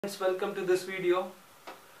Welcome to this video.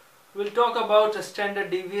 We'll talk about a standard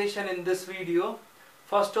deviation in this video.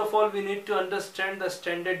 First of all, we need to understand the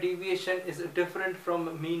standard deviation is different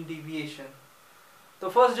from mean deviation. The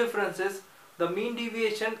first difference is the mean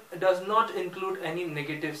deviation does not include any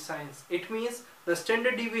negative signs. It means the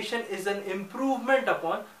standard deviation is an improvement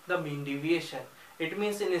upon the mean deviation. It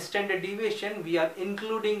means in a standard deviation we are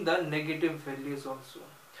including the negative values also.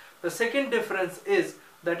 The second difference is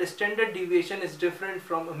that standard deviation is different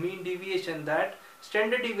from a mean deviation, that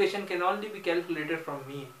standard deviation can only be calculated from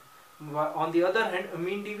mean. On the other hand, a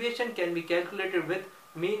mean deviation can be calculated with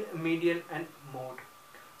mean, median and mode.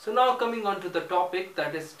 So now coming on to the topic,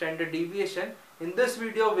 that is standard deviation. In this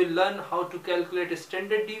video we'll learn how to calculate a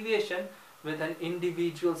standard deviation with an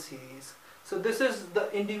individual series. So this is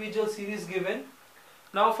the individual series given.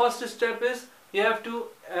 Now first step is you have to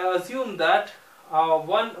assume that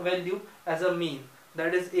one value as a mean,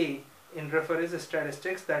 that is A in reference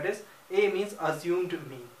statistics, that is A means assumed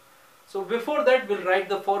mean. So before that we'll write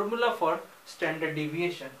the formula for standard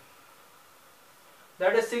deviation,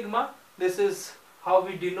 that is sigma. This is how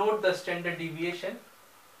we denote the standard deviation: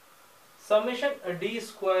 summation d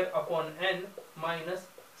square upon n minus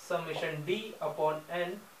summation d upon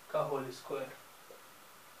n ka whole square.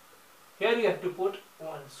 Here you have to put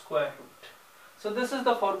 1 square root. So this is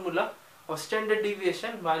the formula of standard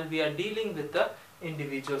deviation while we are dealing with the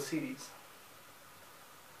individual series.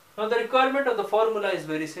 Now the requirement of the formula is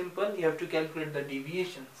very simple. You have to calculate the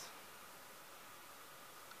deviations.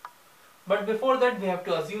 But before that we have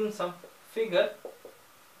to assume some figure,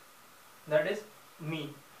 that is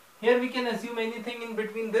mean. Here we can assume anything in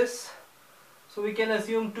between this. So we can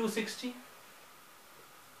assume 260.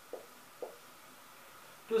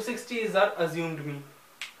 260 is our assumed mean.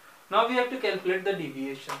 Now we have to calculate the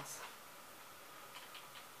deviations.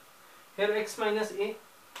 Here x minus a,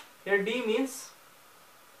 here d means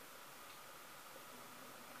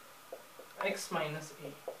x minus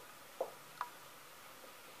a.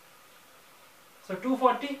 So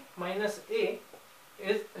 240 minus a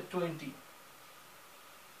is 20.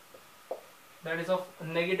 That is of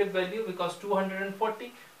negative value because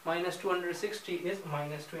 240 minus 260 is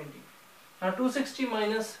minus 20. Now 260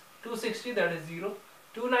 minus 260, that is 0.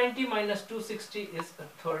 290 minus 260 is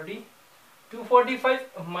 30.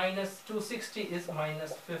 245 minus 260 is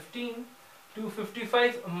minus 15.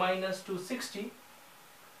 255 minus 260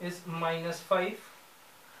 is minus 5.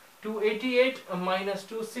 288 minus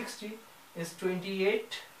 260 is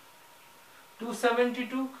 28.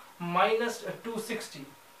 272 minus 260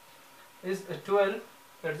 is 12,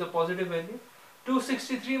 that is a positive value.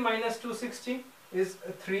 263 minus 260 is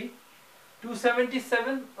 3.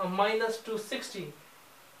 277 minus 260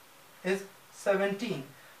 is 17.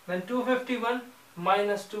 Then 251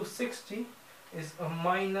 minus 260 is a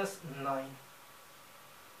minus 9.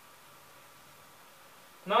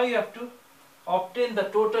 Now you have to obtain the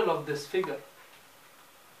total of this figure.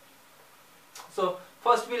 So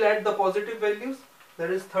first we'll add the positive values, that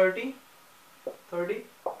is 30,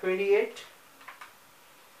 28,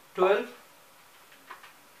 12,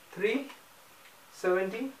 3,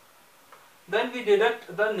 17. Then we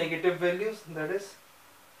deduct the negative values, that is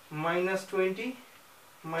minus 20,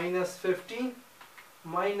 minus 15,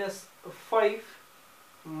 minus 5,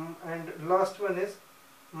 and last one is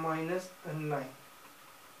minus 9.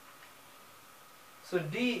 So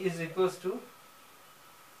D is equals to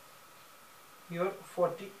your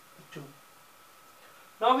 42.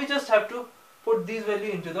 Now we just have to put these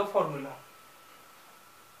values into the formula.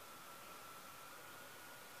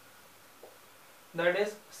 That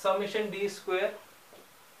is summation d square.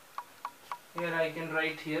 Here I can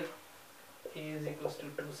write here a is equals to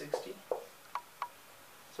 260,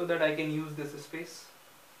 so that I can use this space.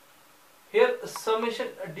 Here summation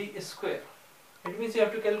d square, it means you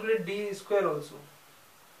have to calculate d square also.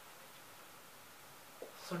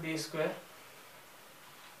 So d square,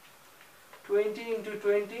 20 into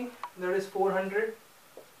 20, that is 400,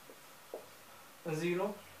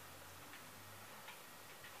 0.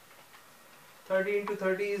 30 into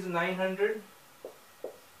 30 is 900.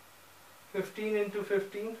 15 into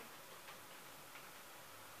 15,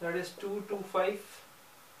 that is 225.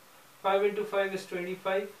 5 into 5 is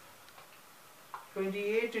 25.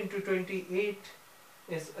 28 into 28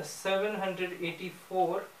 is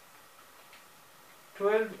 784.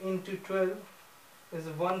 12 into 12 is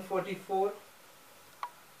 144.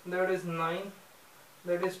 That is 9.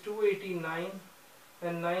 That is 289,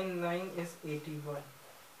 and 9 is 81.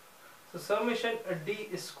 So summation d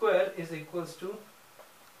square is equals to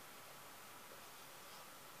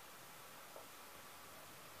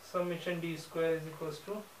summation d square is equals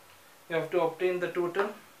to, you have to obtain the total,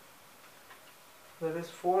 That is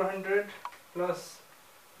 400 plus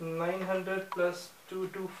 900 plus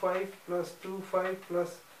 225 plus 25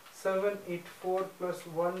 plus 784 plus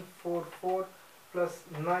 144 plus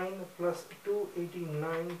 9 plus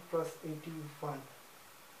 289 plus 81.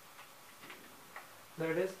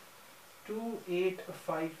 That is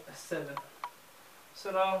 2857.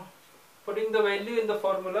 So now putting the value in the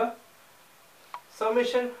formula,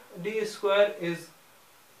 summation d square is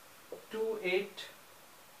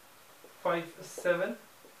 2857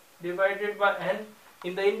 divided by n.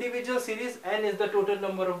 In the individual series, n is the total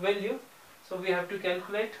number of value, so we have to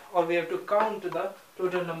calculate, or we have to count the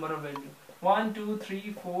total number of value. 1 2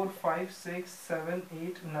 3 4 5 6 7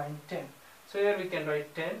 8 9 10. So here we can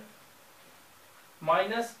write 10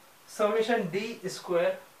 minus summation d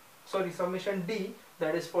square, summation d,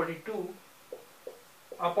 that is 42,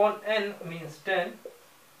 upon n means 10,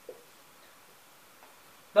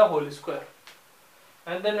 the whole square,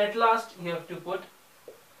 and then at last you have to put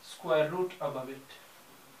square root above it.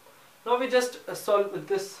 Now we just solve with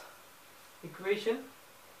this equation.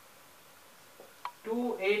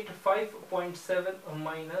 285.7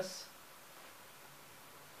 minus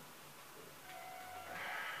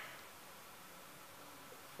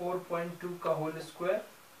 4.2 का whole square,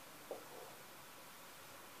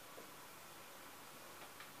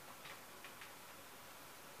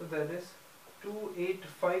 so that is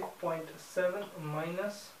 285.7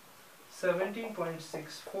 minus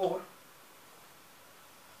 17.64,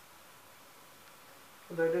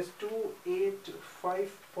 so that is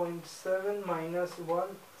 285.7 minus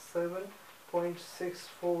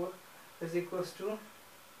 17.64 is equals to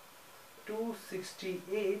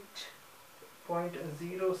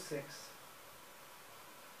 268.06.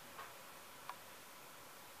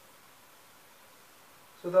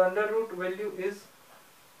 So the under root value is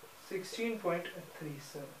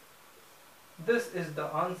 16.37. This is the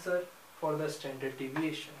answer for the standard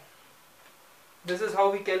deviation. This is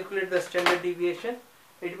how we calculate the standard deviation.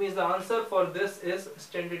 It means the answer for this is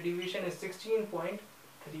standard deviation is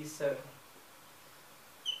 16.37.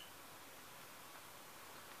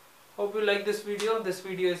 Hope you like this video. This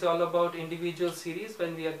video is all about individual series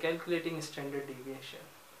when we are calculating standard deviation.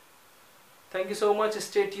 Thank you so much.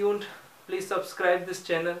 Stay tuned. Please subscribe this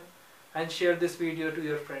channel and share this video to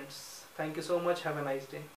your friends. Thank you so much. Have a nice day.